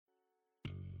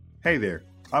Hey there,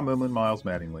 I'm Emlyn Miles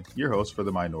Mattingly, your host for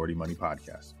the Minority Money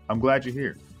Podcast. I'm glad you're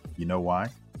here. You know why?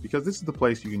 Because this is the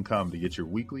place you can come to get your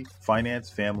weekly finance,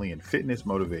 family, and fitness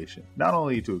motivation, not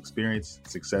only to experience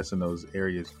success in those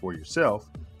areas for yourself,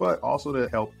 but also to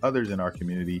help others in our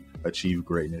community achieve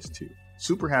greatness too.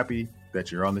 Super happy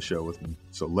that you're on the show with me,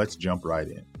 so let's jump right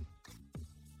in.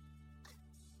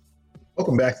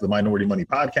 Welcome back to the Minority Money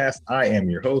Podcast. I am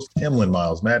your host, Emlyn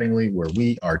Miles Mattingly, where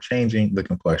we are changing the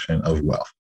complexion of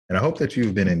wealth. And I hope that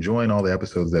you've been enjoying all the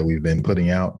episodes that we've been putting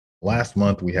out. Last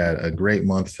month, we had a great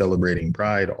month celebrating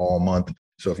Pride all month.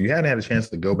 So if you hadn't had a chance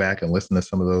to go back and listen to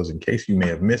some of those, in case you may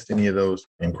have missed any of those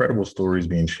incredible stories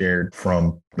being shared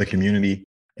from the community,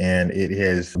 and it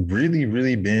has really,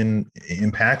 really been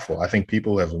impactful. I think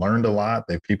people have learned a lot,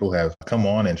 that people have come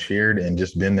on and shared and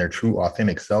just been their true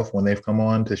authentic self when they've come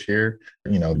on to share,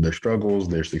 their struggles,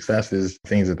 their successes,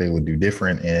 things that they would do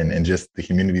different, and just the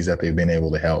communities that they've been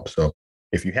able to help. So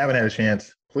if you haven't had a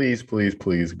chance, please, please,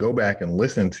 please go back and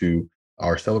listen to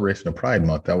our celebration of Pride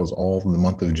Month. That was all in the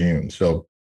month of June. So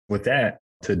with that,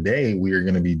 today we are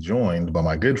going to be joined by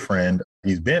my good friend.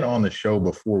 He's been on the show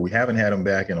before. We haven't had him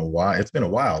back in a while. It's been a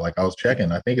while. Like I was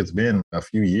checking, I think it's been a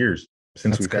few years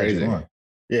since we've had you on.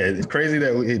 Yeah, it's crazy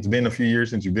that it's been a few years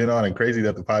since you've been on, and crazy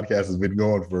that the podcast has been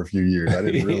going for a few years. I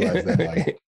didn't realize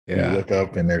that. You look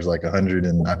up and there's like 100,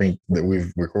 and I think that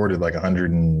we've recorded like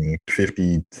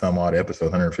 150 some odd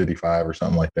episodes, 155 or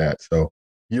something like that. So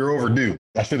you're overdue.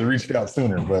 I should have reached out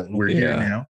sooner, but we're here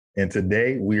now. And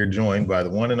today we are joined by the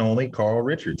one and only Carl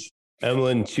Richards.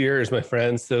 Emlyn, cheers, my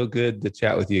friend. So good to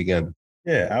chat with you again.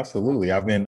 Yeah, absolutely. I've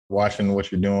been watching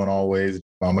what you're doing always.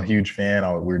 I'm a huge fan.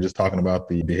 We were just talking about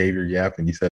the Behavior Gap, and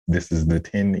you said this is the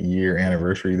 10-year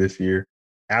anniversary this year.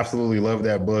 Absolutely love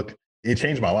that book. It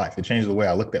changed my life. It changed the way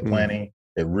I looked at planning.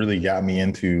 It really got me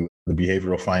into the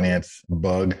behavioral finance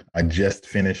bug. I just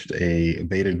finished a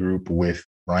beta group with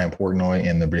Ryan Portnoy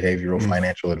and the Behavioral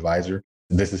Financial Advisor.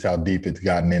 This is how deep it's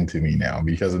gotten into me now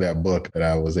because of that book that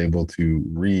I was able to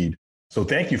read. So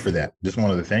thank you for that. Just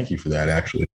wanted to thank you for that,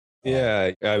 actually.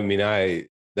 Yeah, I mean,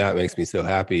 that makes me so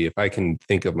happy. If I can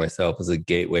think of myself as a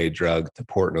gateway drug to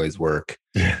Portnoy's work,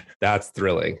 that's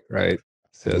thrilling, right?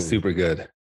 So super good.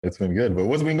 It's been good. But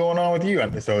what's been going on with you?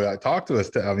 So talk to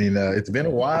us. It's been a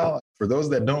while. For those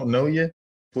that don't know you,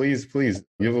 please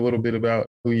give a little bit about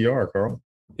who you are, Carl.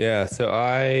 Yeah. So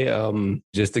I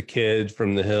just a kid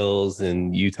from the hills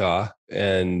in Utah,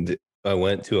 and I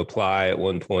went to apply at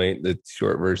one point. The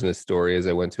short version of the story is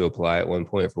I went to apply at one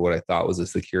point for what I thought was a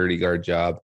security guard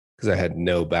job because I had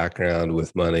no background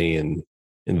with money and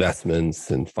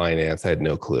investments and finance. I had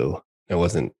no clue. I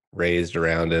wasn't raised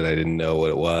around it. I didn't know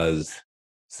what it was.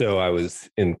 So I was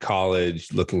in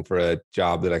college looking for a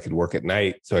job that I could work at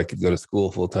night so I could go to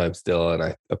school full time still. And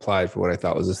I applied for what I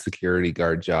thought was a security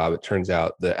guard job. It turns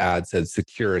out the ad said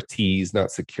securities,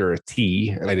 not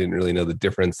security. And I didn't really know the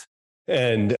difference.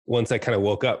 And once I kind of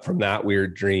woke up from that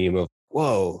weird dream of,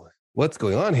 whoa, what's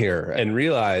going on here? And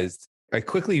realized I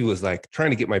quickly was like trying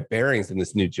to get my bearings in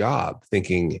this new job,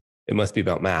 thinking it must be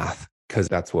about math. Because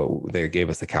that's what they gave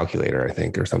us, a calculator, I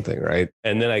think, or something, right?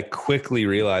 And then I quickly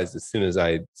realized as soon as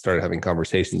I started having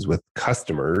conversations with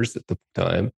customers at the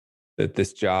time that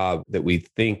this job that we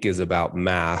think is about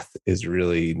math is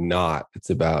really not. It's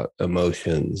about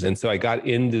emotions. And so I got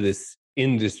into this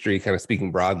industry, kind of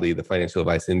speaking broadly, the financial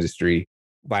advice industry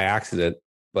by accident,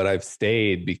 but I've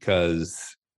stayed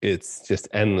because it's just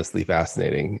endlessly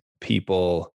fascinating.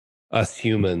 People, us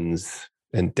humans,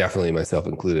 and definitely myself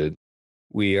included,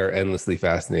 we are endlessly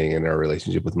fascinating in our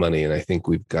relationship with money. And I think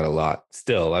we've got a lot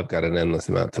still. I've got an endless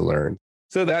amount to learn.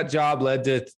 So that job led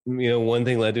to, one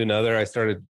thing led to another. I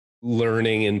started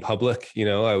learning in public.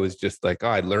 I was just like,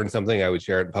 I'd learn something, I would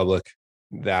share it in public.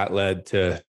 That led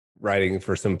to writing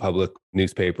for some public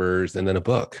newspapers and then a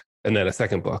book and then a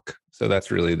second book. So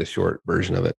that's really the short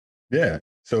version of it. Yeah.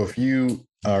 So if you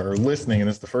are listening and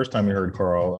it's the first time you heard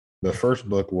Carl, the first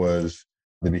book was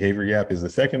The Behavior Gap. Is the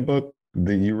second book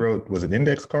that you wrote, was it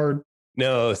Index Card?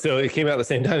 No, so it came out the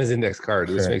same time as Index Card,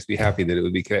 which makes me happy that it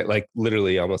would be like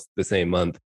literally almost the same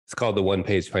month. It's called The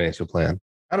One-Page Financial Plan.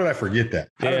 How did I forget that?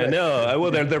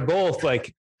 Well, they're both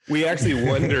like, we actually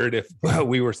wondered if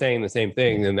we were saying the same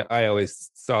thing. And I always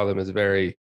saw them as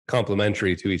very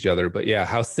complementary to each other. But yeah,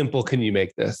 how simple can you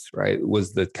make this, right?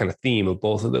 Was the kind of theme of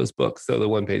both of those books. So The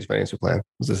One-Page Financial Plan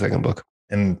was the second book.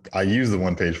 And I use the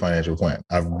One-Page Financial Plan.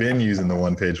 I've been using the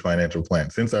One-Page Financial Plan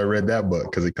since I read that book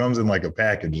because it comes in like a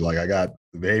package. Like I got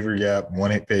the Behavior Gap,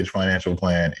 One-Page Financial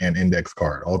Plan, and Index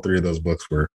Card. All three of those books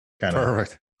were kind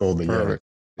of sold together.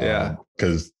 Yeah.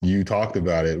 Because you talked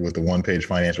about it with the one-page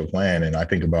financial plan, and I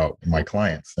think about my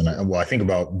clients, and I think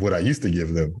about what I used to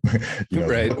give them,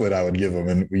 the booklet I would give them,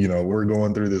 and we're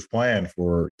going through this plan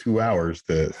for 2 hours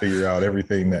to figure out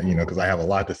everything that because I have a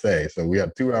lot to say. So we had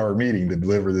a 2-hour meeting to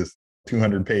deliver this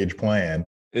 200-page plan.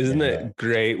 Isn't it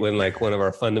great when like one of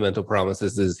our fundamental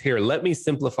promises is here, let me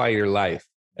simplify your life,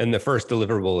 and the first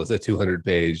deliverable is a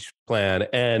 200-page plan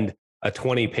and a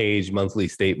 20-page monthly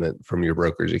statement from your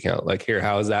brokerage account. Like, here,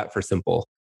 how is that for simple?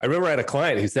 I remember I had a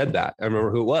client who said that. I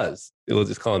remember who it was. We'll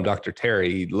just call him Dr.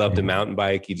 Terry. He loved a mountain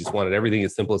bike. He just wanted everything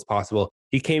as simple as possible.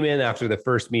 He came in after the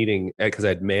first meeting because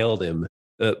I'd mailed him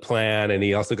the plan, and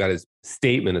he also got his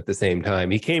statement at the same time.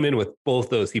 He came in with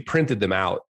both those. He printed them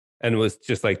out and was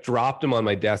just like, dropped them on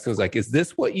my desk and was like, is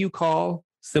this what you call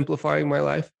simplifying my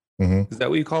life? Is that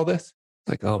what you call this? It's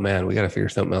like, oh man, we got to figure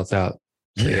something else out.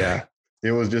 So, yeah.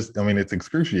 It was just, it's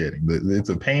excruciating. It's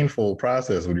a painful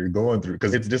process when you're going through,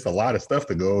 because it's just a lot of stuff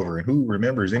to go over. And who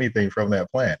remembers anything from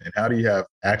that plan? And how do you have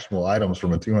actionable items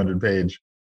from a 200-page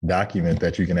document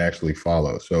that you can actually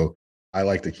follow? So I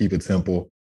like to keep it simple.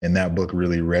 And that book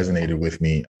really resonated with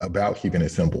me about keeping it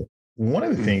simple. One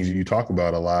of the things you talk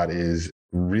about a lot is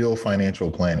real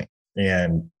financial planning.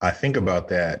 And I think about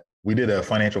that. We did a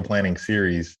financial planning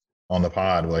series on the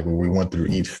pod, like where we went through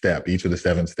each of the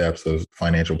 7 steps of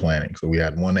financial planning. So we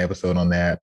had one episode on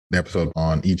that, an episode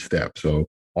on each step. So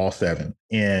all 7.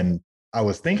 And I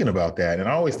was thinking about that. And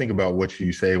I always think about what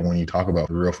you say when you talk about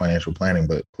real financial planning,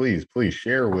 but please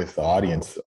share with the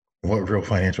audience what real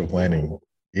financial planning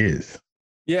is.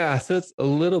 Yeah. So it's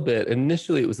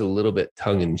initially it was a little bit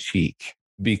tongue in cheek,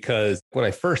 because when I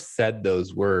first said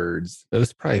those words, it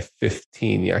was probably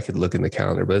 15. I could look in the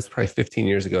calendar, but it's probably 15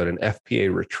 years ago at an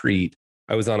FPA retreat.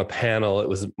 I was on a panel. It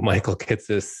was Michael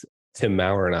Kitces, Tim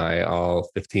Maurer, and I, all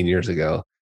 15 years ago.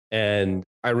 And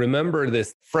I remember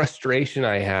this frustration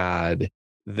I had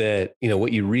that,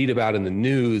 what you read about in the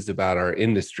news about our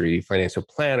industry, financial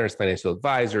planners, financial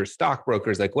advisors,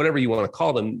 stockbrokers, like whatever you want to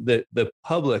call them, the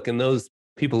public and those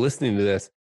people listening to this,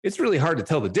 it's really hard to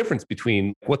tell the difference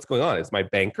between what's going on. Is my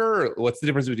banker? What's the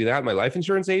difference between that and my life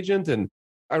insurance agent? And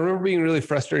I remember being really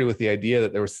frustrated with the idea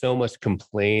that there was so much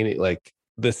complaint. Like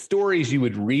the stories you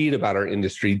would read about our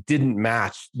industry didn't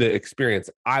match the experience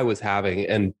I was having.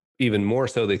 And even more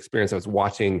so, the experience I was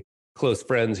watching close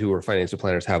friends who were financial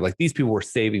planners have. Like these people were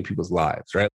saving people's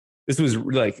lives, right? This was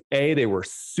like, they were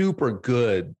super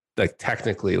good, like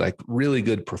technically, like really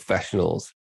good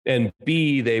professionals. And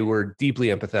B, they were deeply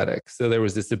empathetic. So there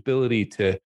was this ability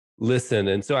to listen.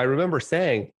 And so I remember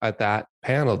saying at that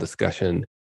panel discussion,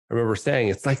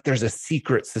 it's like there's a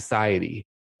secret society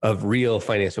of real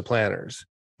financial planners.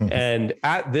 And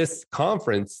at this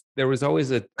conference, there was always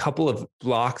a couple of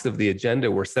blocks of the agenda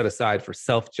were set aside for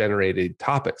self-generated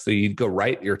topics. So you'd go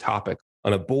write your topic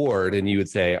on a board and you would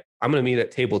say, I'm going to meet at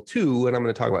table 2 and I'm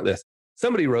going to talk about this.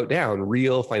 Somebody wrote down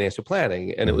real financial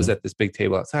planning, and it was at this big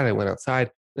table outside. I went outside.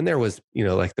 And there was,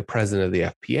 like the president of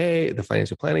the FPA, the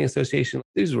Financial Planning Association.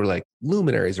 These were like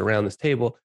luminaries around this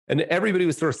table. And everybody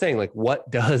was sort of saying, like, what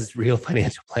does real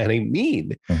financial planning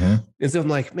mean? And so I'm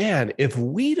like, man, if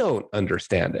we don't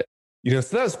understand it,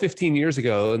 so that was 15 years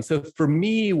ago. And so for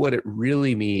me, what it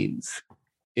really means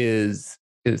is,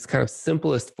 its kind of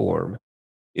simplest form,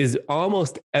 is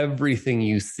almost everything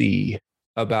you see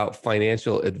about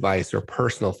financial advice or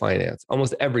personal finance,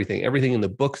 almost everything in the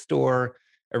bookstore,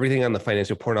 everything on the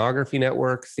financial pornography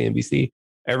network, CNBC,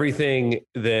 everything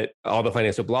that all the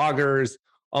financial bloggers,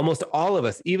 almost all of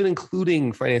us, even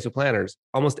including financial planners,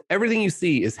 almost everything you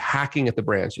see is hacking at the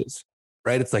branches,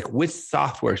 right? It's like, which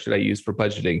software should I use for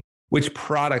budgeting? Which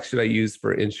product should I use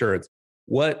for insurance?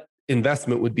 What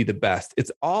investment would be the best?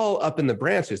 It's all up in the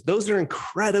branches. Those are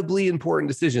incredibly important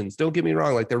decisions. Don't get me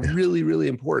wrong. Like they're really, really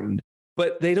important.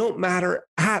 But they don't matter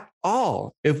at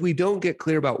all if we don't get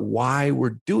clear about why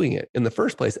we're doing it in the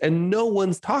first place. And no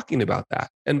one's talking about that.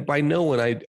 And by no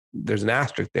one, there's an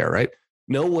asterisk there, right?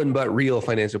 No one but real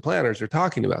financial planners are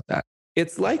talking about that.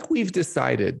 It's like we've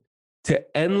decided to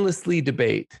endlessly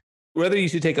debate whether you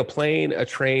should take a plane, a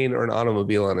train, or an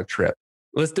automobile on a trip.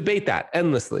 Let's debate that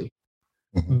endlessly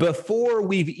before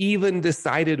we've even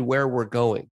decided where we're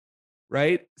going,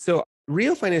 right? So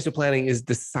real financial planning is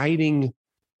deciding,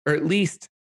 or at least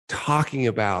talking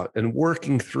about and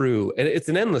working through. And it's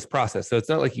an endless process. So it's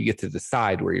not like you get to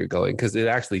decide where you're going, because it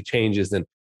actually changes. And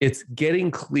it's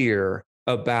getting clear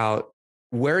about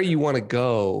where you want to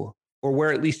go, or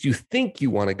where at least you think you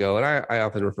want to go. And I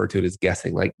often refer to it as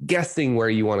guessing, like guessing where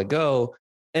you want to go,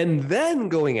 and then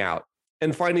going out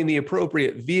and finding the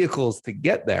appropriate vehicles to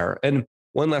get there. And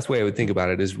one last way I would think about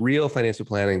it is real financial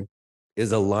planning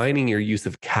is aligning your use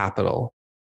of capital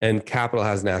And capital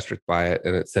has an asterisk by it,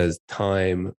 and it says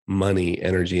time, money,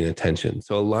 energy, and attention.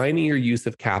 So aligning your use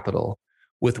of capital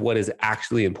with what is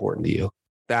actually important to you.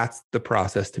 That's the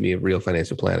process to me of real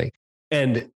financial planning.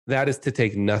 And that is to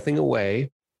take nothing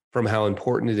away from how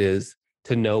important it is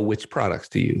to know which products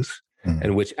to use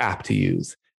and which app to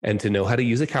use, and to know how to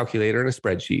use a calculator and a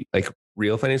spreadsheet. Like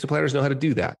real financial planners know how to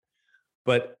do that.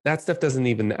 But that stuff doesn't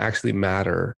even actually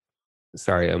matter.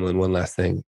 Sorry, Emlyn, one last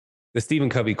thing. The Stephen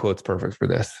Covey quote's perfect for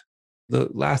this. The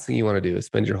last thing you want to do is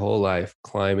spend your whole life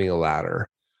climbing a ladder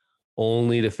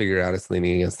only to figure out it's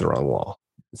leaning against the wrong wall.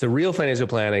 So real financial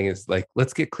planning is like,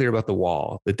 let's get clear about the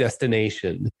wall, the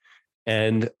destination,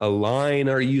 and align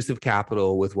our use of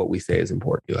capital with what we say is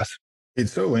important to us.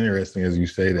 It's so interesting as you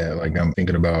say that. Like I'm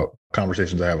thinking about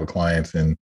conversations I have with clients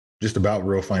and just about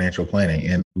real financial planning.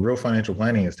 And real financial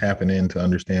planning is tapping in to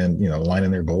understand,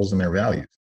 aligning their goals and their values.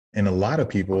 And a lot of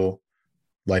people,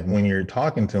 like when you're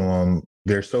talking to them,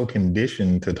 they're so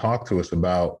conditioned to talk to us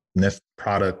about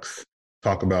products,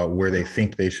 talk about where they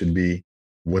think they should be,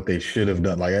 what they should have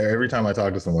done. Like every time I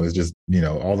talk to someone, it's just,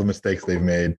 all the mistakes they've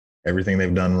made, everything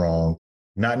they've done wrong,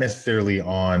 not necessarily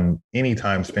on any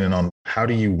time spending on how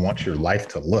do you want your life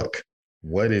to look?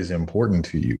 What is important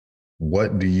to you?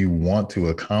 What do you want to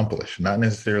accomplish? Not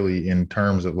necessarily in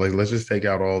terms of like, let's just take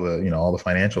out all the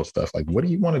financial stuff. Like, what do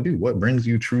you want to do? What brings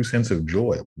you true sense of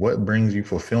joy? What brings you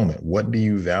fulfillment? What do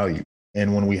you value?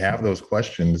 And when we have those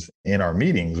questions in our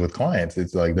meetings with clients,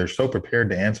 it's like they're so prepared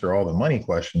to answer all the money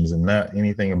questions and not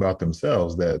anything about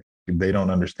themselves that they don't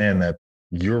understand that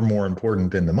you're more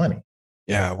important than the money.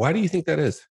 Yeah. Why do you think that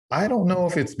is? I don't know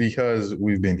if it's because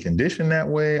we've been conditioned that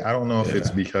way. I don't know if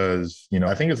it's because,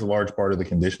 I think it's a large part of the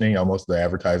conditioning. Almost the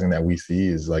advertising that we see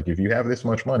is like, if you have this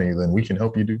much money, then we can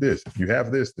help you do this. If you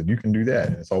have this, then you can do that.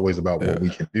 And it's always about what we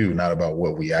can do, not about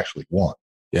what we actually want.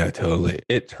 Yeah, totally.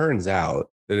 It turns out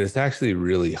that it's actually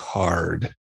really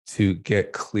hard to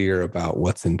get clear about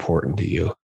what's important to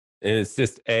you. And it's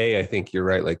just, I think you're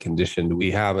right, like conditioned.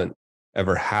 We haven't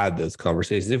ever had those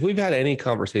conversations. If we've had any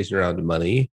conversation around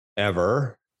money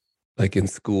ever, like in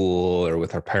school or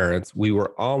with our parents, we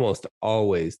were almost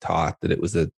always taught that it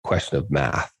was a question of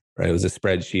math, right? It was a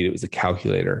spreadsheet, it was a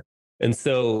calculator. And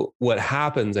so what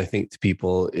happens, I think, to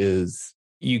people is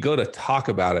you go to talk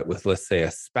about it with, let's say,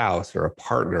 a spouse or a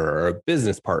partner or a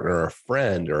business partner or a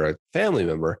friend or a family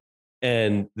member.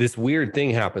 And this weird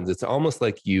thing happens. It's almost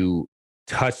like you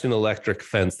touched an electric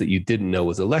fence that you didn't know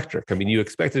was electric. I mean, you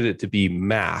expected it to be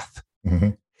math. Mm-hmm.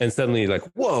 And suddenly you're like,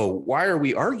 whoa, why are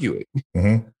we arguing?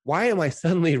 Mm-hmm. Why am I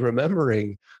suddenly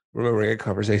remembering a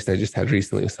conversation I just had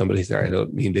recently with somebody? Sorry, I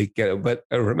don't mean to get it, but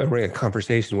remembering a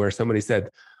conversation where somebody said,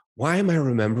 why am I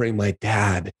remembering my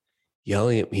dad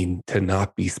yelling at me to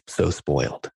not be so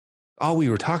spoiled? All we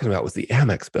were talking about was the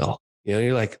Amex bill.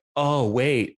 You're like, oh,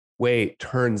 wait,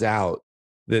 turns out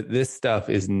that this stuff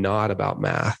is not about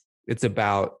math. It's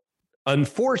about,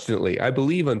 unfortunately,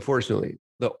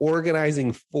 the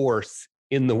organizing force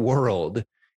in the world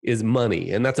is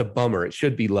money. And that's a bummer. It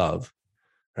should be love,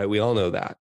 right? We all know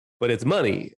that, but it's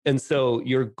money. And so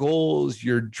your goals,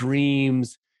 your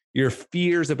dreams, your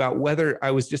fears about whether,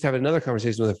 I was just having another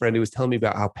conversation with a friend who was telling me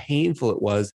about how painful it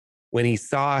was when he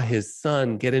saw his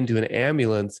son get into an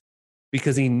ambulance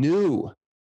because he knew,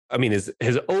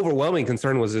 his overwhelming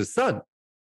concern was his son.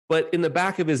 But in the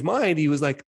back of his mind, he was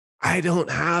like, I don't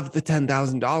have the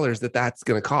 $10,000 that's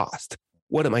going to cost.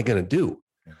 What am I going to do?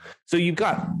 So you've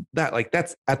got that, like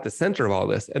that's at the center of all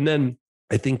this. And then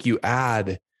I think you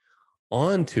add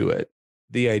onto it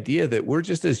the idea that we're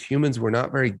just, as humans, we're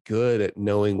not very good at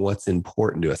knowing what's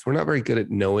important to us. We're not very good at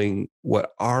knowing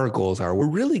what our goals are. We're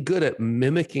really good at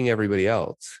mimicking everybody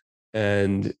else.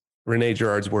 And Renee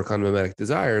Girard's work on mimetic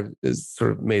desire has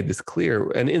sort of made this clear,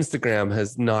 and Instagram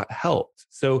has not helped.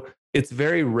 So it's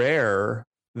very rare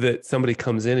that somebody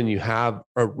comes in and you have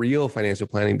a real financial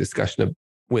planning discussion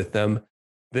with them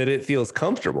that it feels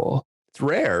comfortable. It's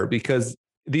rare because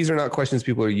these are not questions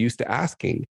people are used to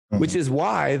asking, which is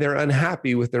why they're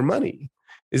unhappy with their money,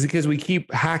 is because we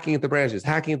keep hacking at the branches.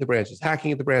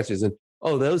 And,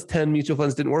 oh, those 10 mutual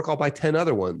funds didn't work. I'll buy 10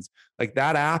 other ones. Like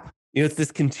that app, it's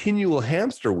this continual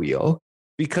hamster wheel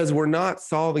because we're not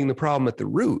solving the problem at the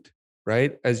root,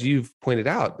 right? As you've pointed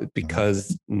out,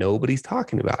 because nobody's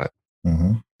talking about it.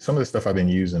 Mm-hmm. Some of the stuff I've been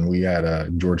using, we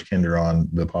had George Kinder on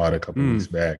the pod a couple of weeks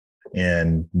back.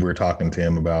 And we're talking to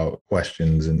him about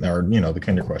questions the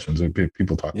Kinder questions.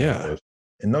 People talk about those.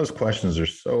 And those questions are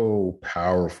so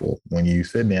powerful when you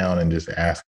sit down and just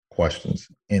ask questions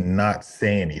and not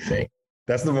say anything.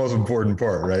 That's the most important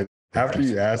part, right? After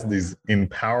you ask these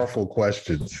powerful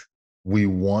questions, we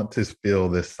want to fill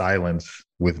the silence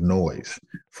with noise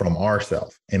from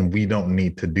ourselves. And we don't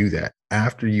need to do that.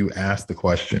 After you ask the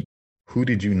question, who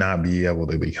did you not be able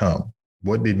to become?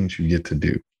 What didn't you get to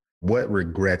do? What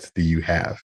regrets do you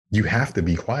have? You have to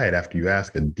be quiet after you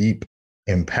ask a deep,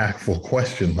 impactful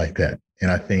question like that. And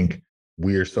I think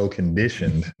we are so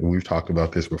conditioned, we've talked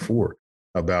about this before,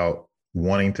 about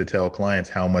wanting to tell clients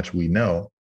how much we know,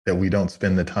 that we don't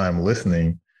spend the time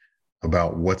listening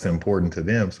about what's important to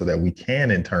them so that we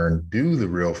can in turn do the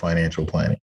real financial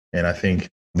planning. And I think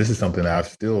this is something that I've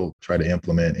still tried to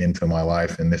implement into my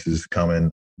life. And this is coming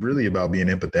really about being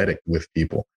empathetic with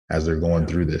people as they're going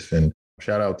through this. And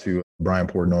shout out to Brian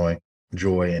Portnoy,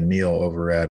 Joy, and Neil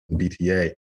over at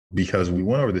BTA, because we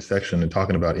went over this section and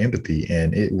talking about empathy,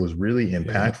 and it was really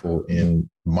impactful in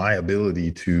my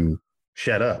ability to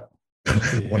shut up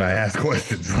when I ask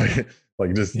questions,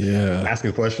 like just ask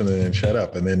a question and then shut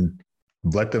up and then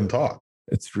let them talk.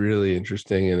 It's really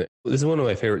interesting. And this is one of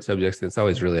my favorite subjects. And it's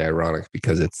always really ironic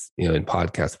because it's, in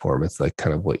podcast form, it's like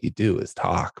kind of what you do is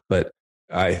talk. But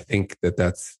I think that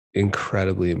that's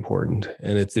incredibly important.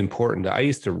 And it's important. I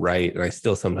used to write, and I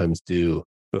still sometimes do,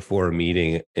 before a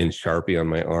meeting in Sharpie on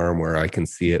my arm where I can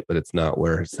see it, but it's not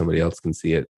where somebody else can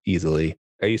see it easily.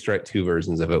 I used to write two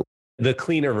versions of it. The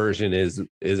cleaner version is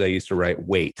I used to write,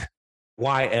 wait,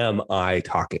 why am I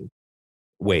talking?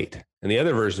 Wait. And the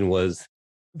other version was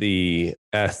the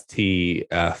STFU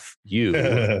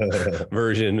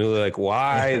version, like,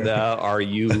 why the are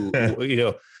you,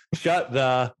 shut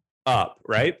the up,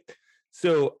 right?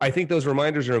 So I think those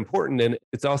reminders are important. And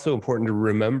it's also important to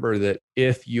remember that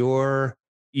if you're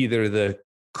either the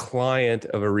client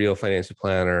of a real financial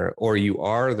planner or you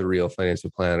are the real financial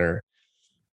planner,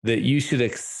 that you should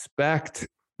expect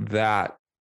that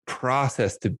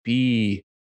process to be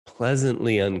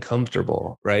pleasantly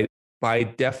uncomfortable, right? By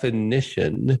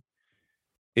definition,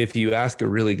 if you ask a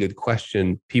really good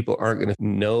question, people aren't going to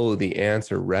know the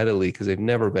answer readily because they've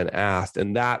never been asked.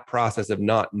 And that process of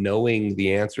not knowing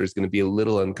the answer is going to be a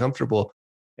little uncomfortable.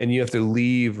 And you have to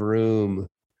leave room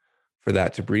for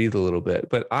that to breathe a little bit.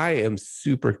 But I am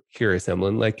super curious,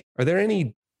 Emlyn, like, are there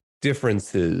any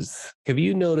differences? Have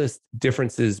you noticed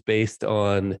differences based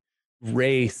on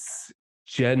race,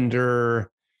 gender?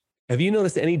 Have you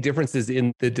noticed any differences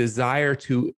in the desire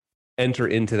to enter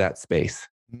into that space?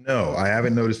 No, I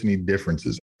haven't noticed any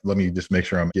differences. Let me just make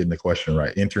sure I'm getting the question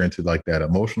right. Enter into like that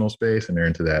emotional space and enter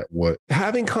into that what?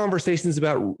 Having conversations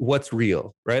about what's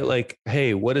real, right? Like,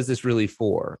 hey, what is this really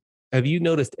for? Have you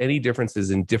noticed any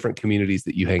differences in different communities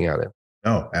that you hang out in?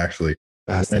 No, actually.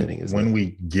 Fascinating. When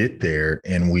we get there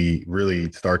and we really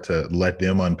start to let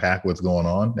them unpack what's going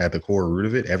on at the core root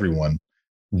of it, everyone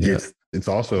gets,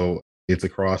 it's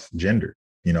across gender.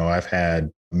 I've had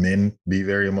men be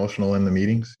very emotional in the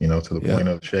meetings, to the point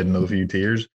of shedding a few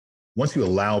tears. Once you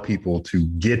allow people to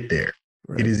get there,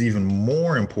 it is even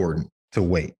more important to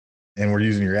wait. And we're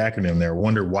using your acronym there.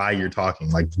 Wonder why you're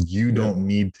talking. Like, you don't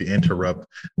need to interrupt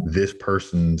this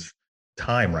person's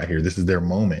time right here. This is their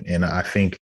moment. And I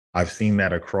think I've seen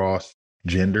that across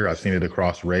gender. I've seen it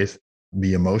across race.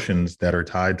 The emotions that are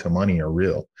tied to money are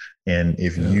real. And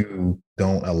if you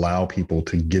don't allow people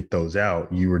to get those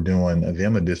out, you are doing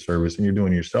them a disservice, and you're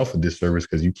doing yourself a disservice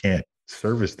because you can't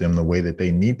service them the way that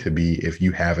they need to be if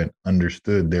you haven't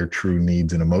understood their true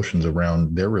needs and emotions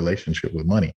around their relationship with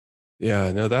money.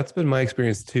 Yeah, no, that's been my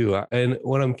experience too. And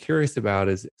what I'm curious about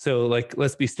is, so like,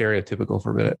 let's be stereotypical for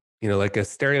a minute, like a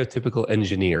stereotypical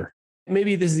engineer.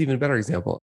 Maybe this is even a better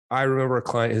example. I remember a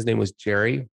client, his name was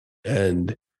Jerry,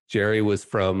 and Jerry was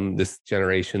from this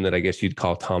generation that I guess you'd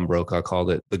call Tom Brokaw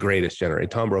called it the greatest generation,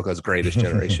 Tom Brokaw's greatest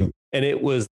generation. And it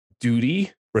was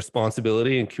duty,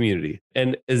 responsibility, and community.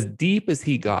 And as deep as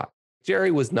he got,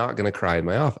 Jerry was not going to cry in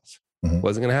my office.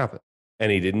 Wasn't going to happen.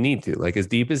 And he didn't need to. Like, as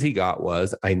deep as he got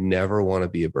was, I never want to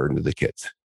be a burden to the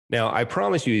kids. Now, I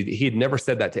promise you, he had never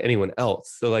said that to anyone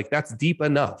else. So like, that's deep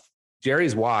enough.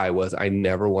 Jerry's why was, I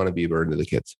never want to be a burden to the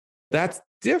kids. That's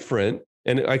different.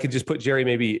 And I could just put Jerry,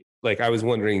 maybe like, I was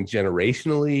wondering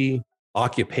generationally,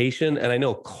 occupation. And I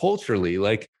know culturally,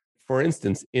 like, for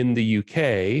instance, in the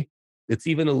UK, it's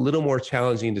even a little more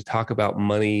challenging to talk about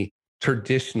money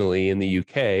traditionally in the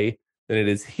UK than it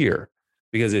is here.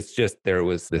 Because it's just, there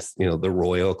was this, the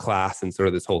royal class and sort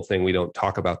of this whole thing. We don't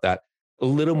talk about that. A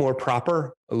little more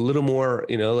proper, a little more,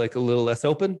 like a little less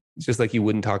open. It's just like you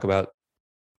wouldn't talk about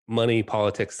money,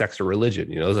 politics, sex, or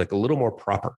religion. It's like a little more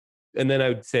proper. And then I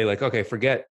would say, like, okay,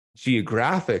 forget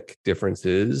geographic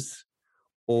differences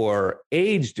or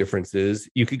age differences.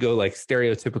 You could go like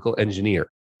stereotypical engineer.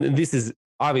 And this is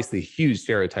obviously huge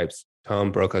stereotypes.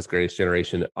 Tom Brokaw's greatest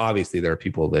generation. Obviously, there are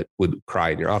people that would cry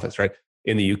in your office, right?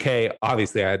 in the UK,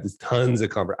 obviously I had tons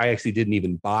of I actually didn't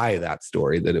even buy that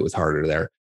story that it was harder there.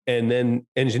 And then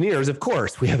engineers, of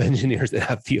course, we have engineers that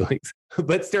have feelings,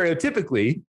 but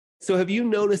stereotypically. So have you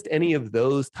noticed any of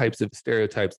those types of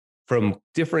stereotypes from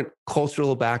different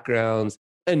cultural backgrounds?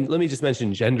 And let me just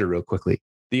mention gender real quickly.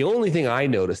 The only thing I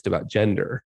noticed about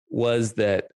gender was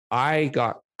that I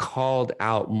got called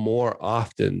out more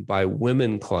often by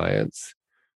women clients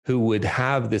who would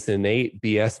have this innate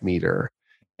BS meter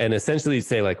and essentially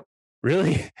say like,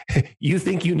 really? You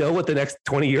think you know what the next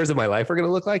 20 years of my life are going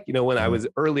to look like? When I was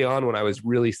early on, when I was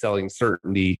really selling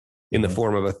certainty in the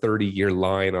form of a 30-year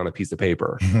line on a piece of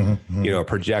paper, a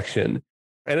projection.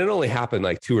 And it only happened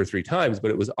like 2 or 3 times, but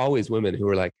it was always women who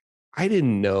were like, I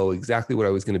didn't know exactly what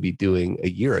I was going to be doing a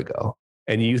year ago.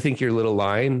 And you think your little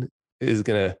line is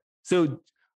going to. So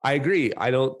I agree.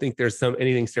 I don't think there's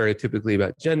anything stereotypically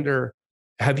about gender.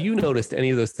 Have you noticed any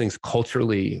of those things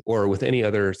culturally or with any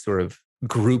other sort of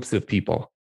groups of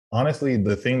people? Honestly,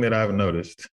 the thing that I've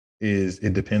noticed is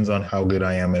it depends on how good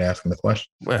I am at asking the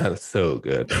question. Wow, that's so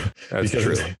good. That's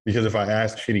true. Because if I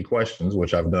ask shitty questions,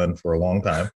 which I've done for a long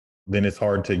time, then it's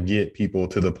hard to get people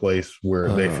to the place where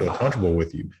they feel comfortable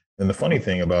with you. And the funny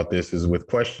thing about this is with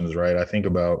questions, right? I think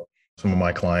about some of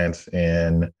my clients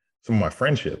and some of my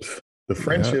friendships. The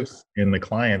friendships and the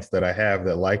clients that I have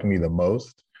that like me the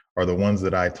most are the ones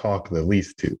that I talk the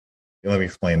least to. Let me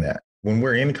explain that. When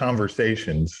we're in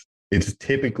conversations, it's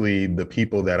typically the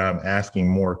people that I'm asking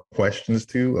more questions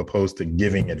to opposed to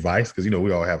giving advice. Because,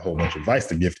 we all have a whole bunch of advice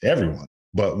to give to everyone.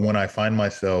 But when I find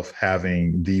myself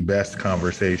having the best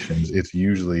conversations, it's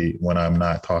usually when I'm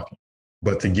not talking.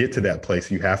 But to get to that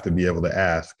place, you have to be able to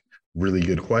ask really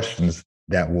good questions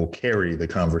that will carry the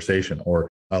conversation or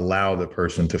allow the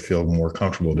person to feel more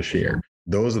comfortable to share.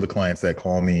 Those are the clients that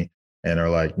call me and are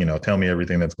like, tell me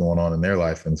everything that's going on in their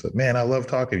life. And so, man, I love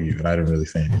talking to you. And I didn't really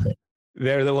say anything.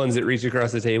 They're the ones that reach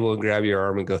across the table and grab your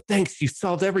arm and go, thanks, you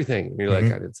solved everything. And you're like,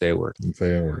 I didn't say a word. Didn't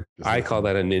say a word. I call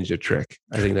that a ninja trick.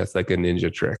 I think that's like a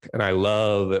ninja trick. And I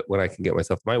love it when I can get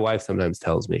myself. My wife sometimes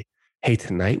tells me, hey,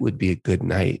 tonight would be a good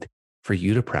night for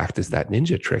you to practice that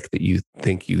ninja trick that you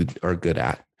think you are good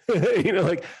at.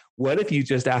 Like, what if you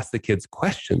just ask the kids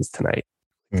questions tonight?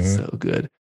 So good.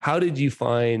 How did you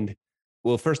find?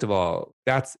 Well, first of all,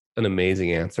 that's an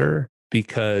amazing answer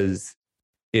because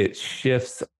it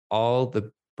shifts all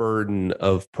the burden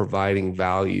of providing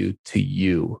value to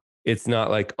you. It's not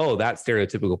like, oh, that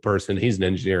stereotypical person, he's an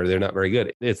engineer, they're not very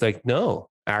good. It's like, no,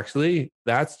 actually,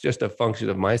 that's just a function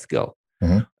of my skill.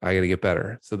 I got to get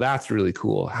better. So that's really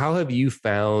cool. How have you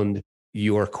found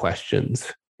your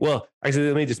questions? Well, actually,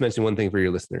 let me just mention one thing for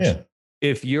your listeners. Yeah.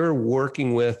 If you're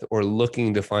working with or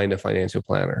looking to find a financial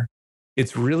planner,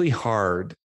 it's really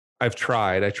hard. I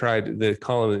tried the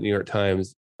column in the New York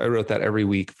Times. I wrote that every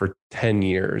week for 10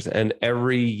 years. And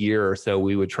every year or so,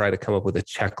 we would try to come up with a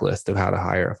checklist of how to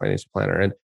hire a financial planner.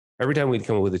 And every time we'd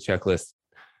come up with a checklist,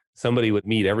 somebody would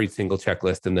meet every single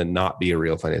checklist and then not be a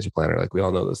real financial planner. Like we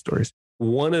all know those stories.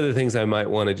 One of the things I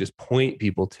might want to just point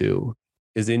people to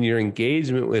is in your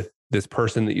engagement with this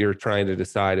person that you're trying to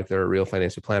decide if they're a real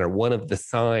financial planner, one of the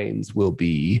signs will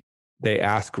be they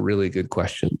ask really good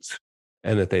questions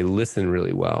and that they listen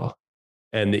really well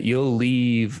and that you'll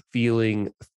leave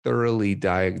feeling thoroughly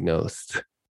diagnosed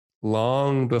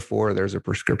long before there's a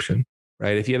prescription,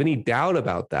 right? If you have any doubt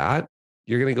about that,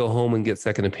 you're going to go home and get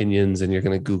second opinions and you're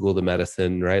going to Google the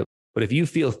medicine, right? But if you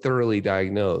feel thoroughly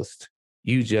diagnosed,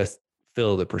 you just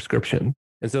fill the prescription.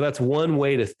 And so that's one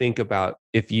way to think about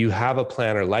if you have a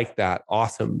planner like that,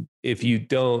 awesome. If you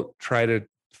don't, try to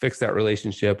fix that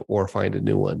relationship or find a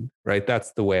new one, right?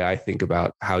 That's the way I think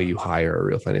about how you hire a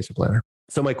real financial planner.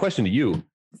 So my question to you,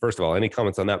 first of all, any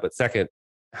comments on that? But second,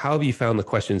 how have you found the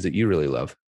questions that you really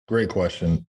love? Great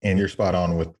question. And you're spot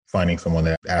on with finding someone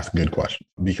that asks good questions.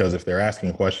 Because if they're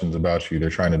asking questions about you, they're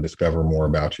trying to discover more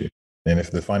about you. And if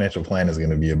the financial plan is going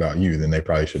to be about you, then they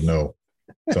probably should know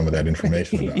some of that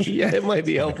information about you. Yeah, it might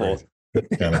be helpful.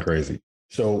 Kind of crazy.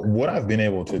 So what I've been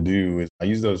able to do is I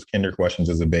use those kinder questions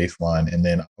as a baseline. And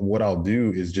then what I'll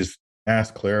do is just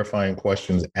ask clarifying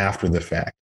questions after the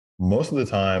fact. Most of the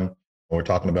time, when we're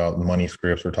talking about money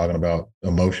scripts, we're talking about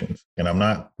emotions. And I'm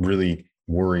not really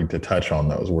worried to touch on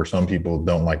those, where some people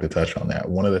don't like to touch on that.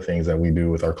 One of the things that we do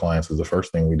with our clients is the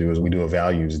first thing we do is we do a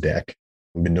values deck.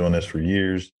 We've been doing this for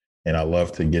years, and I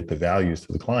love to get the values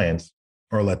to the clients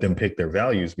or let them pick their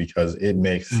values because it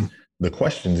makes the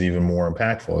questions even more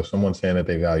impactful. If someone's saying that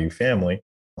they value family,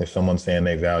 if someone's saying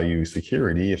they value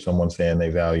security, if someone's saying they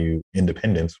value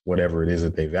independence, whatever it is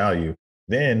that they value,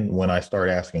 then when I start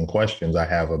asking questions, I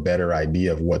have a better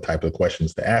idea of what type of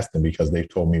questions to ask them because they've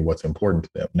told me what's important to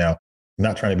them. Now,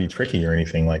 not trying to be tricky or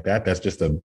anything like that. That's just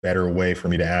a better way for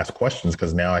me to ask questions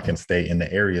because now I can stay in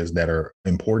the areas that are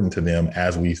important to them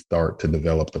as we start to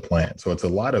develop the plan. So it's a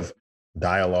lot of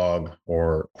dialogue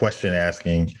or question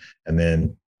asking, and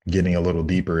then getting a little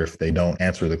deeper if they don't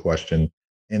answer the question.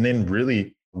 And then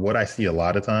really what I see a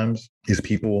lot of times is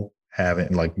people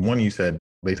haven't, like one you said,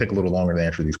 they take a little longer to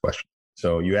answer these questions.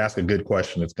 So you ask a good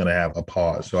question, it's going to have a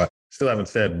pause. So I still haven't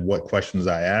said what questions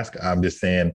I ask. I'm just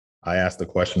saying I ask the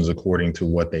questions according to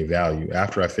what they value.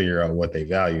 After I figure out what they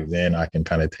value, then I can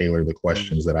kind of tailor the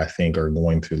questions that I think are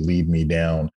going to lead me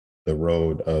down the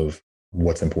road of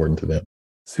what's important to them.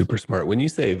 Super smart. When you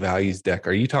say values deck,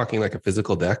 are you talking like a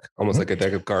physical deck, almost like a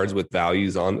deck of cards with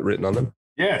values written on them?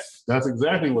 Yes, that's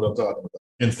exactly what I'm talking about.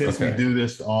 And since we do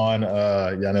this on,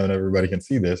 I know everybody can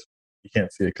see this. You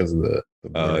can't see it because of the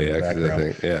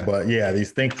background. Yeah. But yeah,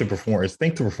 these think to perform,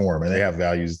 and they have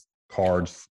values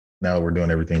cards. Now that we're doing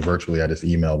everything virtually, I just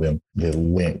email them the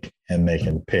link and they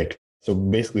can pick. So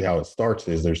basically how it starts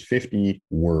is there's 50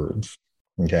 words.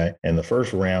 Okay. And the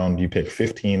first round, you pick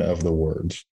 15 of the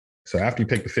words. So after you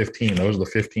pick the 15, those are the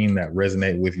 15 that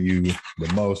resonate with you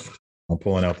the most. I'm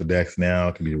pulling out the decks now.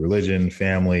 It could be religion,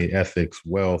 family, ethics,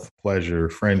 wealth, pleasure,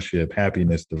 friendship,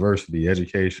 happiness, diversity,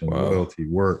 education, loyalty,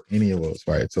 work, any of those,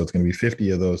 right? So it's going to be 50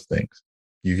 of those things.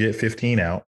 You get 15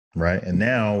 out, right? And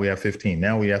now we have 15.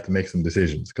 Now we have to make some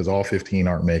decisions because all 15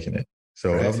 aren't making it.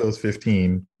 So of those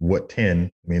 15, what 10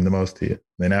 mean the most to you?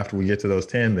 Then after we get to those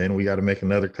 10, then we got to make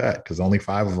another cut because only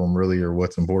 5 of them really are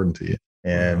what's important to you.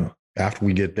 And after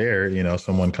we get there,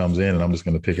 someone comes in and I'm just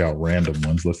going to pick out random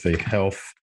ones. Let's say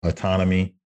health,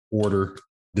 autonomy, order,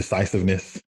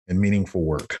 decisiveness, and meaningful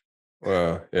work.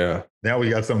 Wow. Yeah. Now we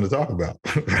got something to talk about.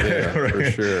 Right? Yeah,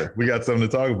 for sure. We got something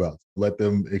to talk about. Let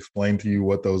them explain to you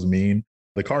what those mean.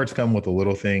 The cards come with a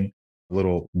little thing, a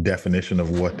little definition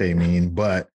of what they mean,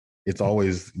 but it's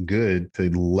always good to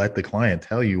let the client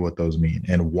tell you what those mean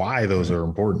and why those are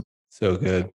important. So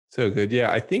good. So good.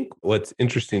 Yeah. I think what's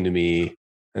interesting to me,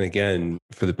 and again,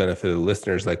 for the benefit of the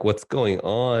listeners, like what's going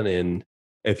on in,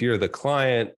 if you're the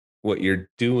client, what you're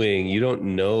doing, you don't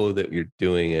know that you're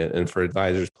doing it. And for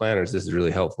advisors, planners, this is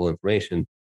really helpful information.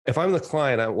 If I'm the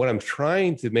client, what I'm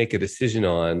trying to make a decision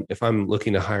on, if I'm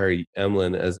looking to hire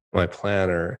Emlyn as my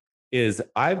planner, is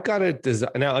I've got to design.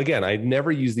 Now, again, I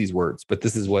never use these words, but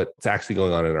this is what's actually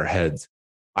going on in our heads.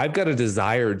 I've got a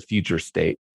desired future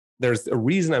state. There's a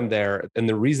reason I'm there. And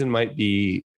the reason might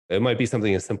be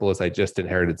something as simple as I just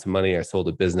inherited some money. I sold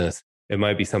a business. It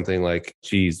might be something like,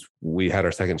 geez, we had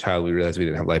our second child. We realized we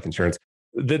didn't have life insurance.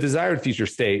 The desired future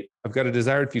state, I've got a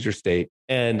desired future state,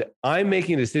 and I'm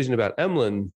making a decision about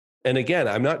Emlyn. And again,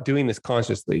 I'm not doing this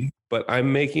consciously, but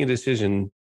I'm making a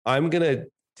decision. I'm going to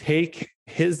take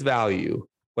his value,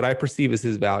 what I perceive as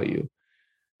his value,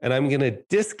 and I'm going to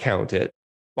discount it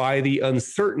by the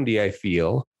uncertainty I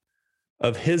feel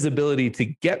of his ability to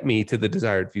get me to the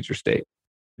desired future state.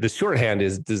 The shorthand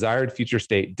is desired future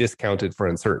state discounted for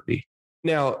uncertainty.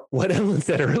 Now, what Emlyn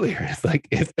said earlier is like,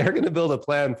 if they're going to build a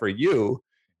plan for you,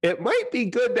 it might be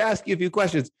good to ask you a few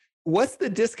questions. What's the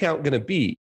discount going to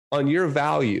be on your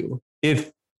value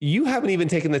if you haven't even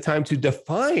taken the time to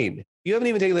define, you haven't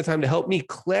even taken the time to help me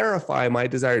clarify my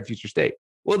desired future state?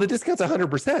 Well, the discount's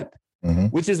 100%,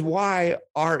 which is why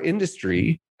our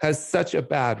industry has such a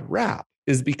bad rap,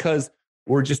 is because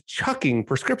we're just chucking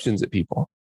prescriptions at people.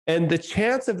 And the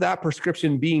chance of that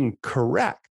prescription being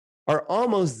correct are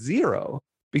almost zero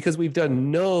because we've done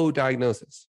no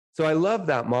diagnosis. So I love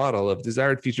that model of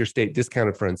desired future state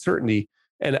discounted for uncertainty.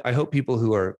 And I hope people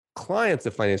who are clients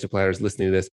of financial planners listening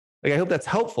to this, like, I hope that's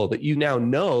helpful, that you now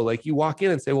know, like you walk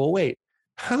in and say, well, wait,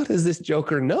 how does this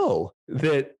joker know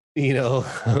that,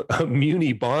 a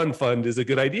muni bond fund is a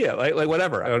good idea? Like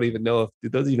whatever. I don't even know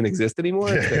if those even exist anymore.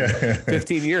 It's been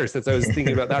 15 years since I was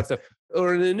thinking about that stuff,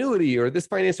 or an annuity or this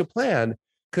financial plan,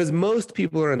 because most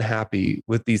people are unhappy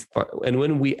with these. And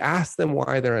when we ask them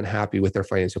why they're unhappy with their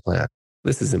financial plan,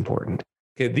 this is important.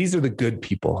 Okay, these are the good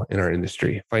people in our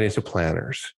industry, financial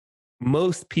planners.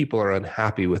 Most people are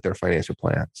unhappy with their financial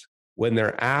plans. When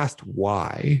they're asked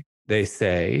why, they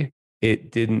say,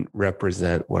 it didn't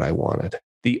represent what I wanted.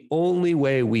 The only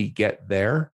way we get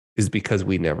there is because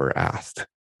we never asked,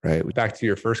 right? Back to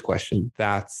your first question,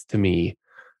 that's to me,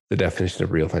 the definition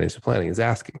of real financial planning is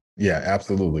asking. Yeah,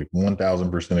 absolutely.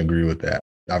 1000% agree with that.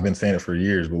 I've been saying it for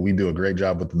years, but we do a great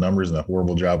job with the numbers and a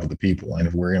horrible job with the people. And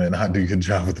if we're going to not do a good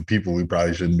job with the people, we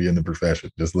probably shouldn't be in the profession.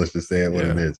 Let's just say it what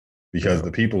it is, because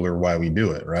the people are why we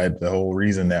do it, right? The whole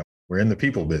reason that we're in the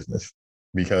people business,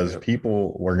 because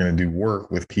people are going to do work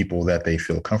with people that they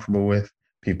feel comfortable with,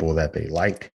 people that they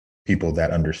like, people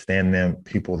that understand them,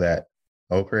 people that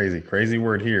Oh, crazy. Crazy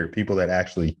word here. People that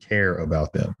actually care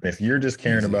about them. If you're just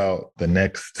caring about the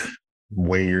next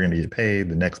way you're going to get paid,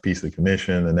 the next piece of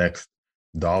commission, the next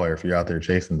dollar, if you're out there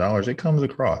chasing dollars, it comes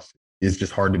across. It's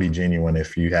just hard to be genuine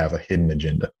if you have a hidden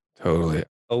agenda. Totally.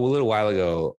 A little while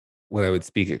ago, when I would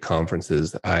speak at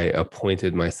conferences, I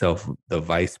appointed myself the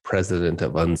vice president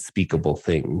of unspeakable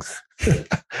things.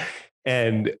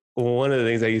 And one of the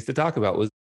things I used to talk about was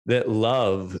that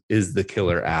love is the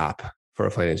killer app for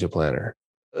a financial planner.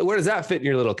 Where does that fit in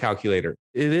your little calculator?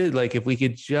 It is like if we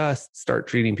could just start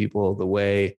treating people the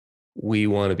way we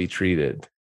want to be treated.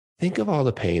 Think of all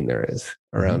the pain there is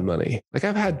around money. Like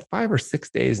I've had 5 or 6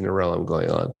 days in a row I'm going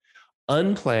on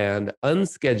unplanned,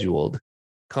 unscheduled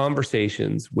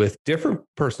conversations with different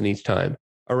person each time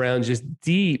around just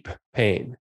deep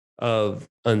pain of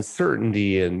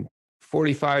uncertainty and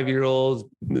 45-year-olds,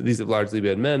 these have largely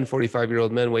been men,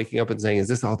 45-year-old men waking up and saying, is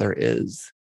this all there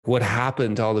is? What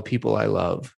happened to all the people I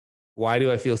love? Why do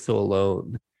I feel so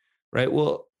alone? Right?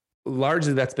 Well,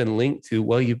 largely that's been linked to,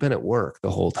 well, you've been at work the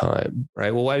whole time,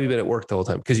 right? Well, why have you been at work the whole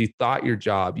time? Because you thought your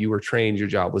job, you were trained, your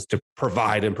job was to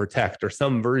provide and protect or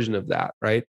some version of that,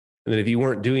 right? And then if you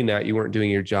weren't doing that, you weren't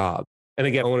doing your job. And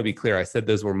again, I want to be clear. I said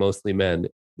those were mostly men.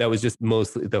 That was just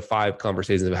mostly the 5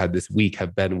 conversations I've had this week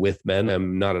have been with men.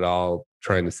 I'm not at all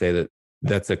trying to say that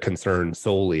that's a concern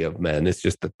solely of men. It's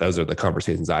just that those are the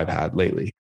conversations I've had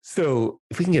lately. So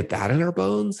if we can get that in our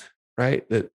bones, right,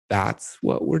 that's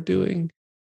what we're doing.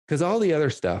 Because all the other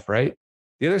stuff, right,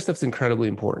 the other stuff's incredibly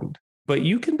important. But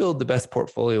you can build the best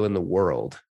portfolio in the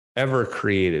world ever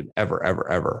created,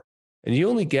 ever. And you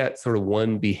only get sort of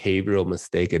one behavioral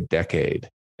mistake a decade.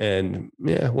 And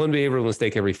one behavioral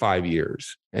mistake every 5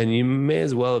 years. And you may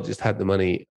as well have just had the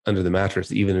money under the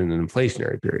mattress, even in an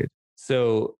inflationary period.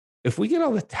 So if we get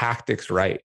all the tactics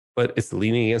right, but it's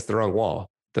leaning against the wrong wall,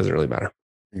 it doesn't really matter.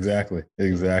 Exactly.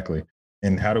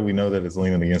 And how do we know that it's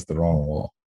leaning against the wrong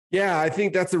wall? Yeah, I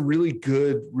think that's a really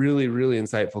good, really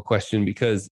insightful question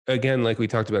because, again, like we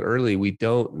talked about earlier, we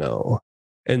don't know.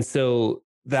 And so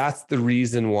that's the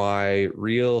reason why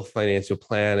real financial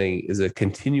planning is a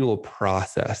continual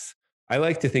process. I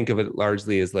like to think of it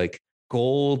largely as like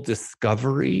goal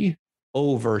discovery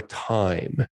over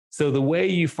time. So the way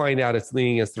you find out it's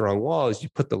leaning against the wrong wall is you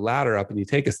put the ladder up and you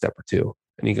take a step or two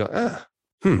and you go,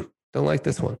 don't like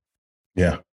this one.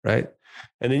 Yeah. Right.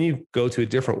 And then you go to a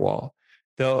different wall.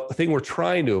 The thing we're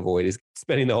trying to avoid is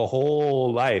spending the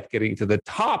whole life getting to the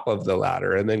top of the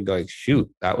ladder and then going, shoot,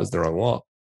 that was the wrong wall.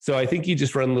 So I think you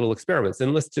just run little experiments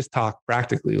and let's just talk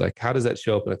practically. Like, how does that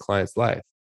show up in a client's life?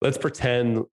 Let's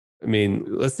pretend,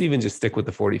 let's even just stick with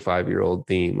the 45-year-old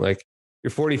theme. Like you're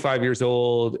 45 years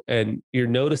old and you're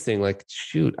noticing like,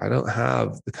 shoot, I don't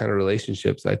have the kind of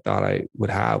relationships I thought I would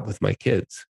have with my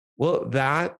kids. Well,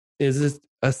 that is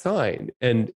a sign.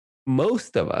 And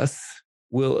most of us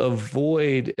will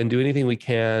avoid and do anything we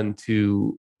can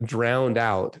to drown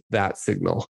out that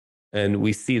signal. And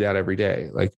we see that every day,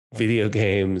 like video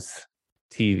games,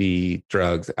 TV,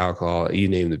 drugs, alcohol, you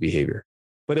name the behavior.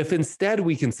 But if instead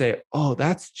we can say, oh,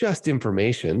 that's just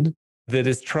information that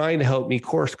is trying to help me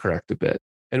course correct a bit.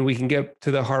 And we can get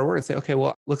to the hard work and say, okay,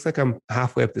 well, looks like I'm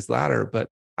halfway up this ladder, but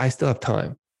I still have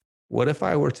time. What if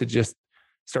I were to just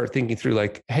start thinking through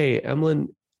like, hey,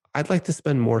 Emlyn, I'd like to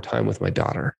spend more time with my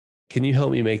daughter. Can you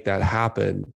help me make that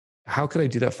happen? How could I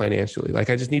do that financially? Like,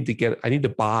 I need to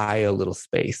buy a little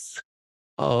space.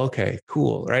 Oh, okay,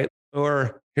 cool, right?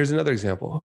 Or here's another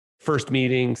example. First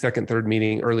meeting, second, third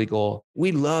meeting, early goal.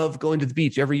 We love going to the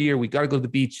beach every year. We got to go to the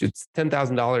beach. It's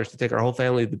 $10,000 to take our whole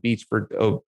family to the beach for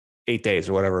 8 days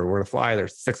or whatever. We're going to fly.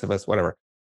 There's 6 of us, whatever.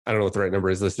 I don't know what the right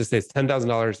number is. Let's just say it's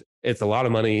 $10,000. It's a lot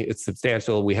of money. It's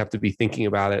substantial. We have to be thinking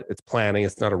about it. It's planning.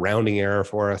 It's not a rounding error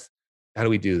for us. How do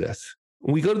we do this?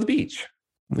 We go to the beach.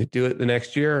 We do it the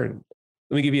next year. And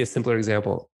let me give you a simpler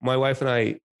example. My wife and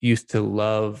I used to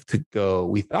love to go.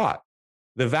 We thought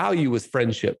the value was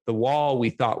friendship. The wall we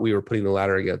thought we were putting the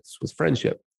ladder against was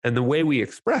friendship. And the way we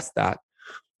expressed that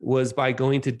was by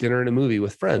going to dinner and a movie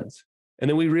with friends. And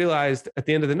then we realized at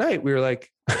the end of the night, we were like,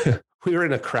 we were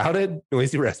in a crowded,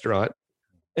 noisy restaurant.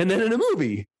 And then in a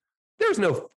movie, there's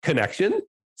no connection.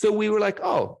 So we were like,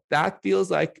 oh, that feels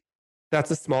like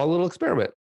that's a small little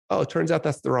experiment. Oh, it turns out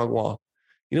that's the wrong wall.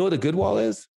 You know what a good wall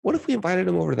is? What if we invited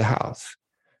them over to the house?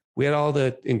 We had all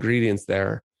the ingredients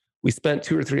there. We spent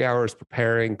 2 or 3 hours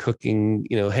preparing, cooking,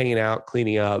 hanging out,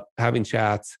 cleaning up, having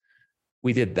chats.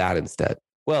 We did that instead.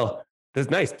 Well, the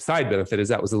nice side benefit is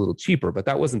that was a little cheaper, but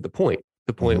that wasn't the point.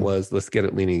 The point was, let's get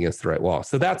it leaning against the right wall.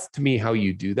 So that's, to me, how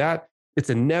you do that. It's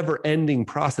a never-ending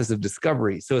process of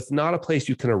discovery. So it's not a place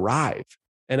you can arrive.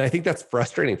 And I think that's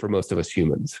frustrating for most of us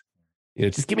humans.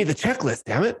 Just give me the checklist,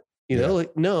 damn it.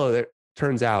 Like, no, that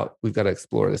turns out we've got to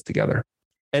explore this together.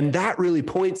 And that really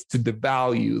points to the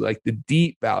value, like the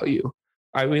deep value.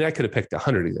 I mean, I could have picked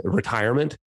 100.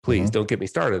 Retirement, please don't get me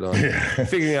started on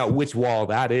figuring out which wall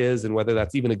that is and whether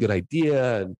that's even a good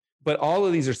idea. But all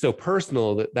of these are so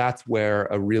personal that that's where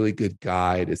a really good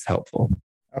guide is helpful.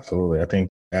 Absolutely. I think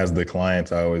as the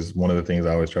clients, one of the things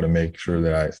I always try to make sure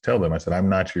that I tell them, I said, I'm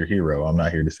not your hero. I'm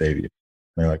not here to save you. And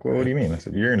they're like, well, what do you mean? I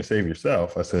said, you're going to save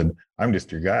yourself. I said, I'm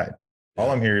just your guide.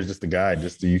 All I'm here is just a guide,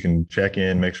 just so you can check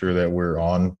in, make sure that we're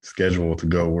on schedule to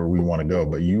go where we want to go.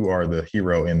 But you are the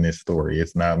hero in this story.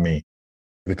 It's not me.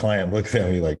 The client looks at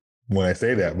me like when I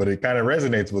say that, but it kind of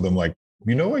resonates with them like,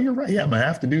 you know what, you're right. Yeah, I'm going to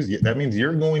have to do. That means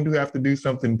you're going to have to do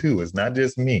something too. It's not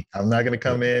just me. I'm not going to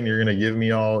come in. You're going to give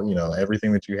me all,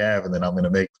 everything that you have. And then I'm going to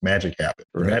make magic happen.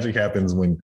 Right. Magic happens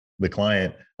when the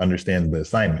client understands the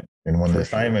assignment. And when the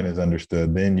assignment is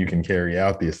understood, then you can carry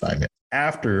out the assignment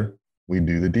after we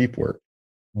do the deep work.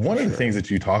 One of the things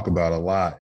that you talk about a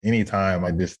lot, anytime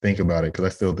I just think about it, because I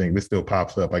still think this still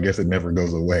pops up. I guess it never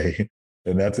goes away.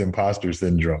 And that's imposter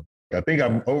syndrome. I think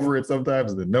I'm over it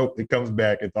sometimes. And nope, it comes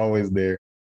back. It's always there.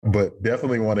 But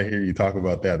definitely want to hear you talk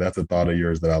about that. That's a thought of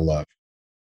yours that I love.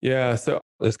 Yeah. So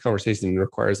this conversation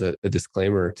requires a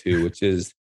disclaimer or two, which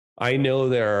is I know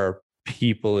there are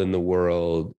people in the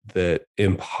world that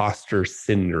imposter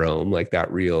syndrome, like that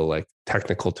real, like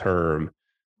technical term,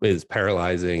 is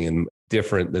paralyzing and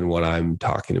different than what I'm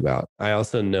talking about. I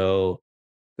also know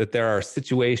that there are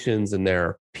situations and there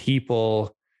are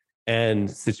people and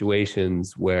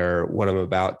situations where what I'm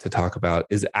about to talk about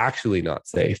is actually not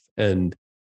safe. And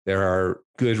there are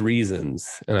good reasons.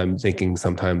 And I'm thinking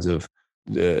sometimes of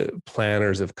the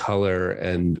planners of color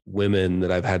and women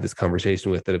that I've had this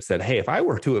conversation with that have said, hey, if I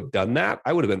were to have done that,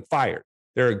 I would have been fired.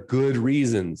 There are good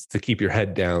reasons to keep your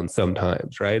head down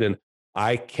sometimes, right? And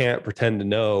I can't pretend to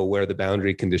know where the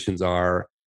boundary conditions are.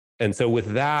 And so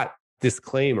with that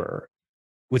disclaimer,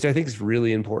 which I think is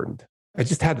really important, I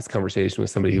just had this conversation with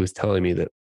somebody who was telling me that,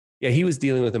 yeah, he was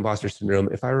dealing with imposter syndrome.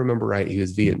 If I remember right, he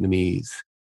was Vietnamese.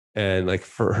 And like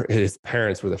for his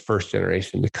parents were the first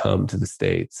generation to come to the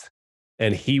States.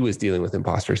 And he was dealing with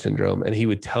imposter syndrome. And he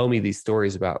would tell me these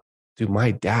stories about, dude,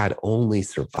 my dad only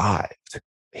survived.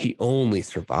 He only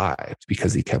survived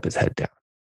because he kept his head down,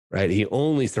 right? He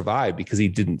only survived because he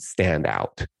didn't stand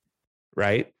out,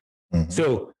 right? Mm-hmm.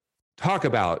 So talk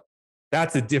about,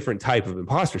 that's a different type of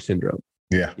imposter syndrome.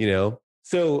 Yeah.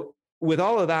 So with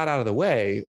all of that out of the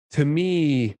way, to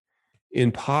me,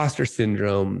 imposter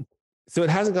syndrome, so it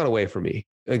hasn't gone away from me.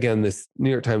 Again, this New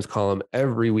York Times column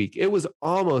every week, it was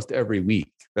almost every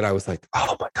week that I was like,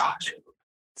 oh my gosh,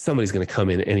 somebody's going to come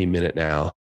in any minute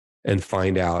now and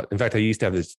find out. In fact, I used to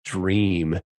have this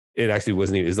dream. It actually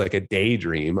wasn't even, it was like a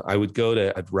daydream.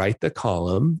 I'd write the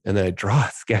column and then I'd draw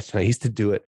a sketch. And I used to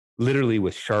do it literally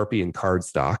with Sharpie and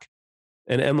cardstock.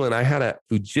 And Emlyn, I had a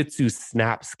Fujitsu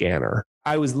snap scanner.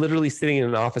 I was literally sitting in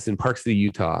an office in Park City,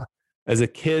 Utah, as a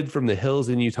kid from the hills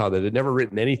in Utah that had never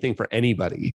written anything for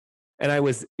anybody. And I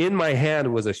was, in my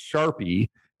hand was a Sharpie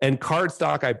and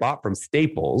cardstock I bought from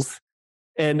Staples.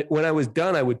 And when I was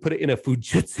done, I would put it in a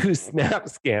Fujitsu snap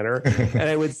scanner and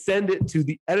I would send it to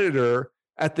the editor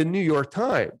at the New York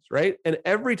Times, right? And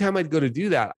every time I'd go to do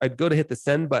that, I'd go to hit the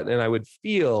send button and I would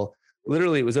feel,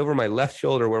 literally it was over my left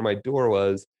shoulder where my door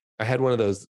was. I had one of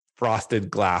those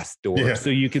frosted glass doors. Yeah. So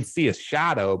you could see a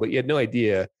shadow, but you had no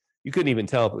idea. You couldn't even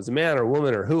tell if it was a man or a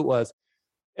woman or who it was.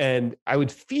 And I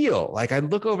would feel like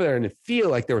I'd look over there and feel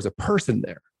like there was a person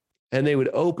there. And they would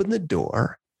open the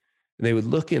door and they would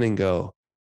look in and go,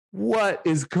 what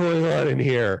is going on in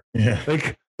here? Yeah.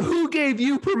 Like, who gave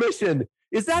you permission?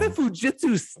 Is that a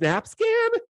Fujitsu snap scan?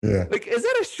 Yeah. Like, is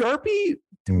that a Sharpie?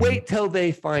 Mm-hmm. Wait till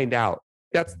they find out.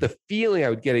 That's the feeling I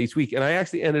would get each week. And I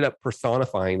actually ended up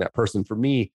personifying that person. For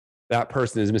me, that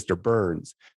person is Mr.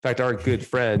 Burns. In fact, our good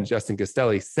friend, Justin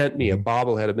Castelli, sent me a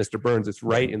bobblehead of Mr. Burns. It's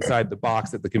right inside the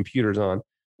box that the computer's on.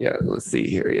 Yeah, let's see.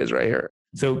 Here he is right here.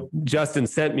 So Justin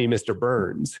sent me Mr.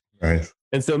 Burns. Nice.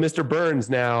 And so Mr. Burns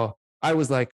now, I was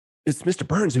like, it's Mr.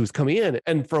 Burns who's coming in.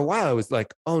 And for a while, I was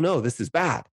like, oh no, this is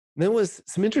bad. And then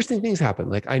some interesting things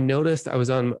happened. Like I noticed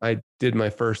I did my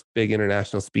first big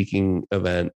international speaking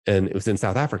event and it was in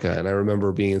South Africa. And I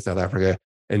remember being in South Africa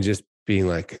and just being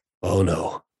like, oh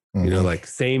no, like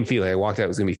same feeling. I walked out, it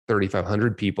was going to be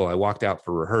 3,500 people. I walked out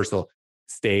for rehearsal,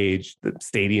 stage, the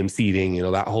stadium seating,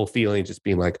 that whole feeling, just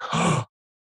being like, oh,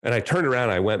 and I turned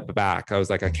around, I went back. I was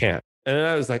like, I can't. And then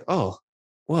I was like, oh,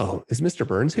 whoa, is Mr.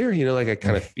 Burns here? Like I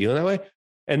kind of feel that way.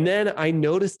 And then I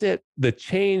noticed it. The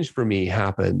change for me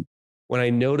happened when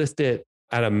I noticed it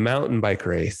at a mountain bike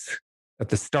race at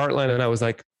the start line. And I was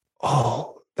like,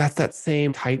 oh, that's that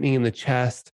same tightening in the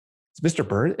chest. Mr.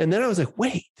 Burns. And then I was like,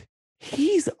 wait,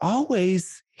 he's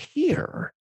always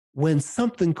here when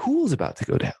something cool is about to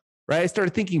go down, right? I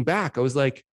started thinking back. I was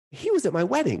like, he was at my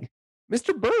wedding.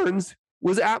 Mr. Burns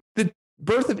was at the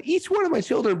birth of each one of my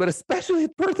children, but especially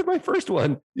at the birth of my first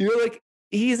one. You're like,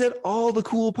 he's at all the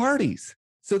cool parties.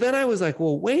 So then I was like,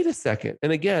 well, wait a second.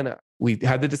 And again, we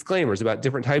had the disclaimers about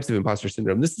different types of imposter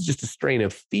syndrome. This is just a strain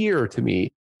of fear to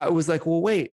me. I was like, well,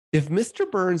 wait, if Mr.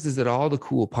 Burns is at all the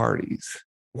cool parties,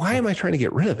 why am I trying to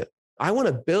get rid of it? I want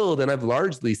to build, and I've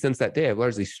largely, since that day, I've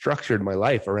largely structured my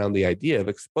life around the idea of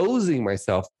exposing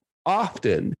myself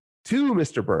often to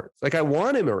Mr. Burns. Like I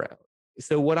want him around.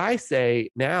 So what I say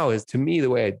now is, to me, the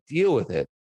way I deal with it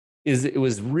is it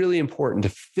was really important to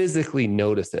physically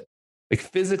notice it, like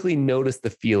physically notice the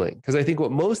feeling. Because I think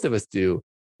what most of us do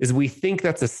is we think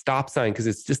that's a stop sign because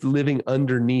it's just living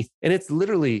underneath. And it's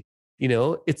literally,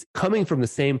 it's coming from the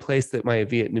same place that my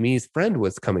Vietnamese friend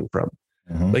was coming from.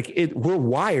 Mm-hmm. Like we're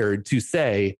wired to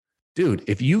say, dude,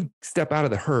 if you step out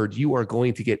of the herd, you are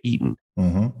going to get eaten.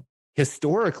 Mm-hmm.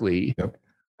 Historically, yep.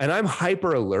 And I'm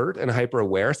hyper alert and hyper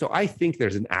aware. So I think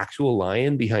there's an actual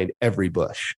lion behind every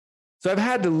bush. So I've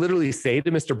had to literally say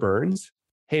to Mr. Burns,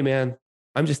 hey man,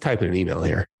 I'm just typing an email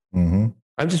here. Mm-hmm.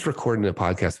 I'm just recording a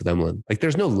podcast with Emlyn. Like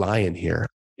there's no lion here.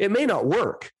 It may not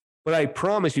work, but I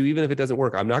promise you, even if it doesn't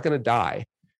work, I'm not going to die.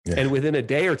 Yeah. And within a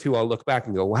day or two, I'll look back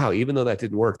and go, wow, even though that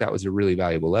didn't work, that was a really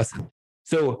valuable lesson.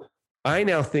 So I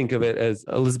now think of it as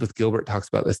Elizabeth Gilbert talks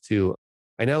about this too.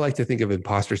 I now like to think of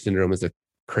imposter syndrome as a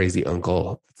crazy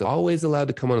uncle. It's always allowed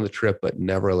to come on the trip, but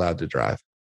never allowed to drive.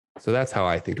 So that's how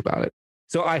I think about it.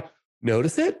 So I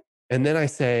notice it. And then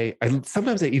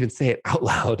sometimes I even say it out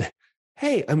loud.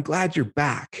 Hey, I'm glad you're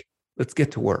back. Let's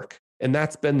get to work. And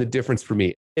that's been the difference for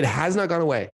me. It has not gone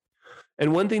away.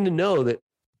 And one thing to know that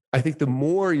I think the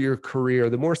more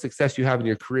the more success you have in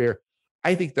your career,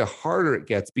 I think the harder it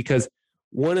gets, because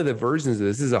one of the versions of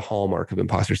this is a hallmark of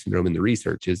imposter syndrome in the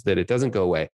research is that it doesn't go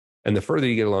away. And the further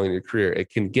you get along in your career,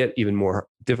 it can get even more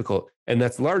difficult. And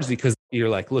that's largely because you're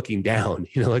like looking down,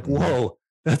 like, whoa,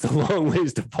 that's a long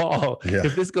ways to fall. Yeah.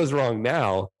 If this goes wrong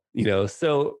now,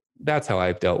 so that's how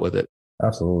I've dealt with it.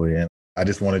 Absolutely. And I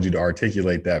just wanted you to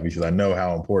articulate that because I know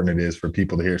how important it is for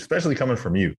people to hear, especially coming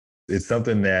from you. It's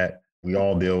something that we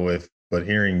all deal with, but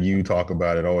hearing you talk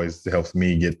about it always helps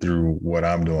me get through what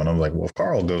I'm doing. I'm like, well, if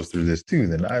Carl goes through this too,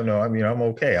 then I'm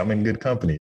okay. I'm in good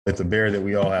company. It's a bear that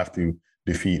we all have to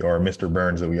defeat, or Mr.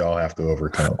 Burns that we all have to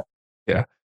overcome. Yeah.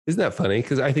 Isn't that funny?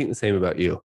 Because I think the same about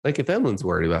you. Like if Emlyn's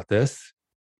worried about this,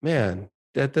 man,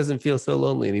 that doesn't feel so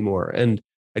lonely anymore. And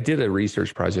I did a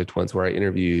research project once where I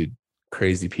interviewed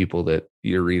crazy people that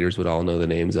your readers would all know the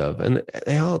names of. And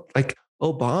they all, like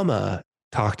Obama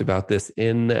talked about this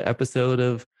in the episode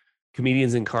of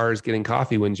Comedians in Cars Getting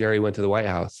Coffee when Jerry went to the White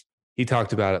House. He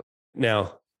talked about it.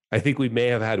 Now, I think we may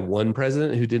have had one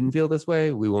president who didn't feel this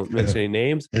way. We won't mention any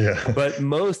names, but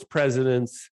most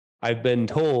presidents, I've been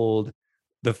told,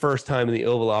 the first time in the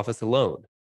Oval Office alone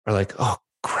are like, oh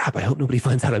crap, I hope nobody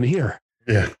finds out I'm here.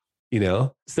 Yeah.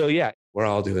 So yeah, we're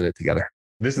all doing it together.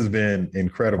 This has been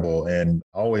incredible and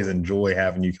always enjoy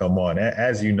having you come on.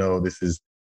 As you know, this is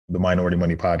the Minority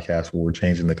Money Podcast where we're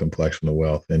changing the complexion of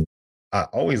wealth. And I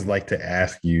always like to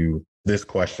ask you this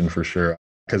question for sure,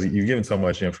 because you've given so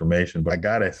much information, but I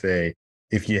got to say,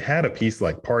 if you had a piece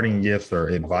like parting gifts or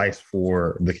advice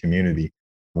for the community,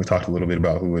 we talked a little bit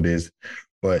about who it is,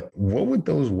 but what would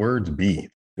those words be?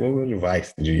 What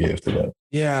advice did you give to them?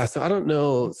 Yeah. So I don't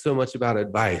know so much about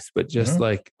advice, but just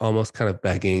like almost kind of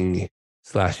begging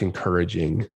 /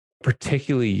 encouraging,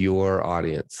 particularly your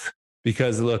audience,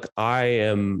 because look, I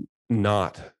am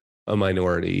not a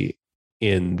minority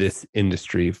in this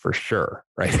industry for sure,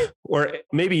 right? Or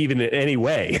maybe even in any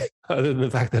way other than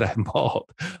the fact that I'm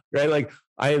bald, right? Like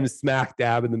I am smack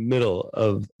dab in the middle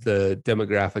of the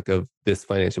demographic of this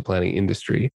financial planning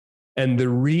industry. And the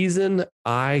reason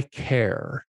I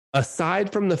care,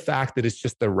 aside from the fact that it's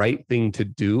just the right thing to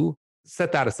do,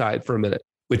 set that aside for a minute,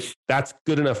 which that's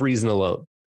good enough reason alone,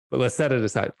 but let's set it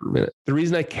aside for a minute. The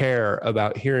reason I care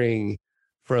about hearing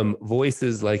from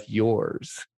voices like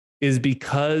yours is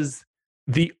because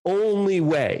the only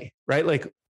way, right?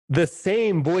 Like the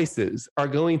same voices are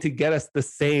going to get us the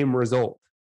same result.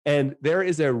 And there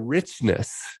is a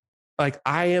richness. Like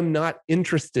I am not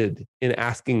interested in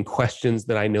asking questions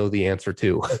that I know the answer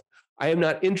to. I am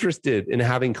not interested in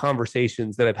having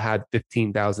conversations that I've had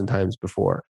 15,000 times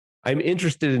before. I'm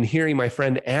interested in hearing my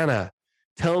friend Anna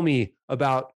tell me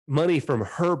about money from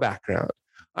her background.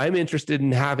 I'm interested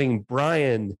in having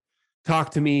Brian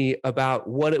talk to me about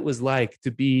what it was like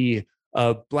to be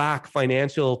a Black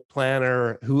financial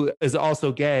planner who is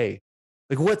also gay.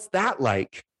 Like, what's that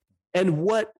like? And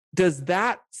what does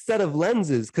that set of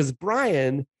lenses, because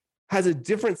Brian has a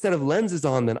different set of lenses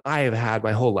on than I have had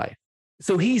my whole life.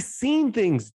 So he's seen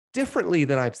things differently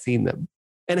than I've seen them.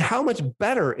 And how much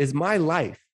better is my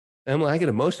life? And I get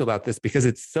emotional about this because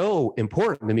it's so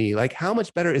important to me. Like, how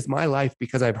much better is my life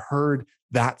because I've heard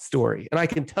that story? And I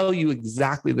can tell you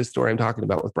exactly the story I'm talking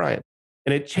about with Brian.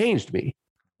 And it changed me.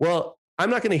 Well, I'm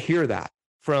not going to hear that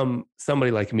from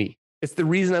somebody like me. It's the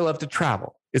reason I love to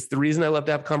travel. It's the reason I love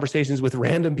to have conversations with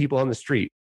random people on the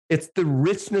street. It's the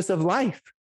richness of life.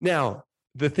 Now,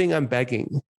 the thing I'm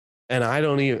begging, and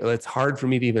it's hard for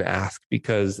me to even ask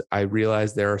because I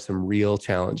realize there are some real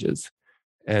challenges.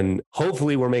 And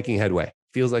hopefully we're making headway.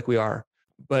 Feels like we are.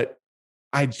 But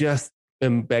I just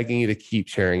am begging you to keep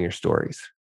sharing your stories.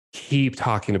 Keep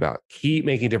talking about it. Keep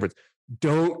making a difference.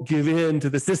 Don't give in to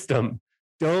the system.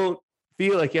 Don't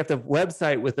feel like you have to have a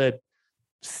website with a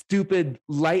stupid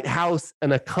lighthouse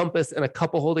and a compass and a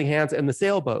couple holding hands and the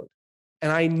sailboat.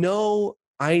 And I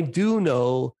do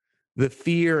know the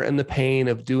fear and the pain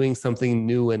of doing something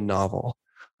new and novel.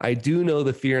 I do know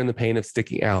the fear and the pain of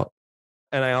sticking out.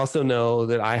 And I also know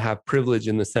that I have privilege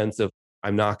in the sense of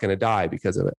I'm not going to die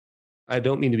because of it. I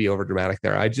don't mean to be overdramatic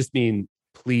there. I just mean,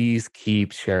 please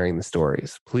keep sharing the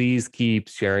stories. Please keep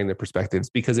sharing the perspectives.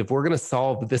 Because if we're going to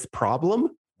solve this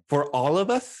problem for all of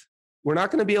us, we're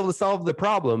not going to be able to solve the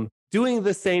problem doing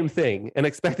the same thing and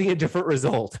expecting a different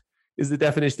result is the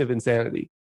definition of insanity.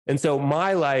 And so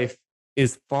my life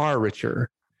is far richer.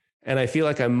 And I feel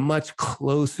like I'm much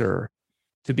closer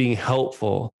to being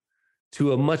helpful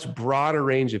to a much broader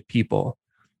range of people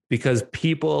because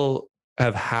people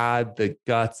have had the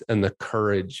guts and the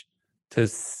courage to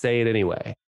say it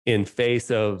anyway in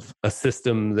face of a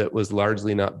system that was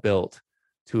largely not built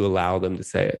to allow them to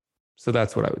say it. So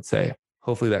that's what I would say.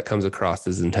 Hopefully that comes across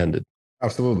as intended.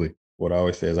 Absolutely. What I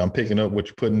always say is I'm picking up what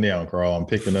you're putting down, Carl. I'm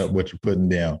picking up what you're putting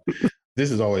down.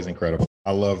 This is always incredible.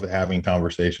 I love having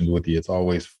conversations with you. It's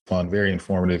always fun, very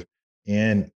informative.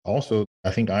 And also,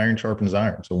 I think iron sharpens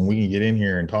iron. So when we can get in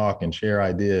here and talk and share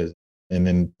ideas, and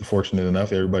then fortunate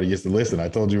enough, everybody gets to listen. I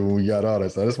told you when we got on, I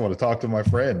said, I just want to talk to my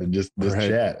friend and just right.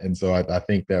 Chat. And so I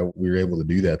think that we were able to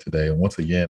do that today. And once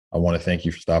again, I want to thank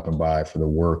you for stopping by, for the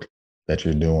work that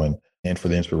you're doing, and for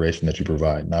the inspiration that you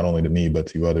provide, not only to me, but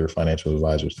to other financial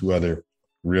advisors, to other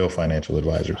real financial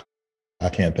advisors. I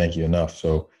can't thank you enough.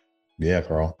 So yeah,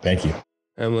 Carl, thank you.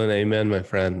 Emlen, amen, my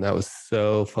friend. That was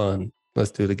so fun.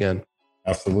 Let's do it again.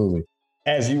 Absolutely.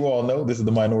 As you all know, this is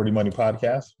the Minority Money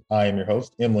Podcast. I am your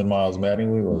host, Emlen Miles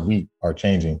Mattingly, where we are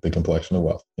changing the complexion of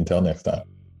wealth. Until next time.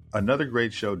 Another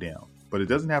great show down, but it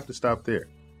doesn't have to stop there.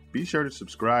 Be sure to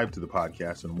subscribe to the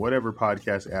podcast on whatever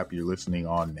podcast app you're listening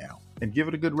on now, and give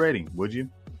it a good rating, would you?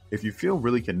 If you feel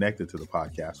really connected to the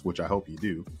podcast, which I hope you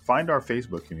do, find our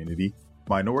Facebook community,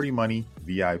 Minority Money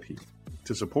VIP,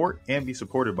 to support and be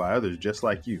supported by others just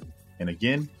like you. And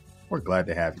again, we're glad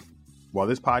to have you. While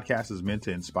this podcast is meant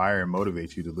to inspire and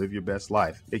motivate you to live your best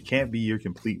life, it can't be your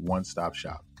complete one-stop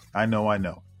shop. I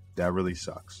know. That really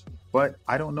sucks. But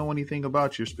I don't know anything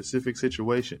about your specific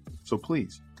situation. So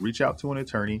please reach out to an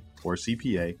attorney or a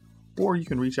CPA, or you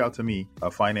can reach out to me,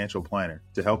 a financial planner,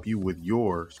 to help you with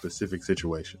your specific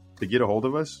situation. To get a hold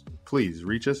of us, please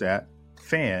reach us at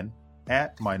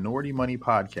fan@Minority Money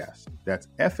Podcast. That's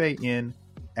FAN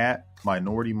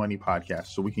 @Minority Money Podcast,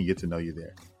 so we can get to know you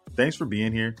there. Thanks for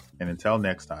being here, and until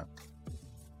next time.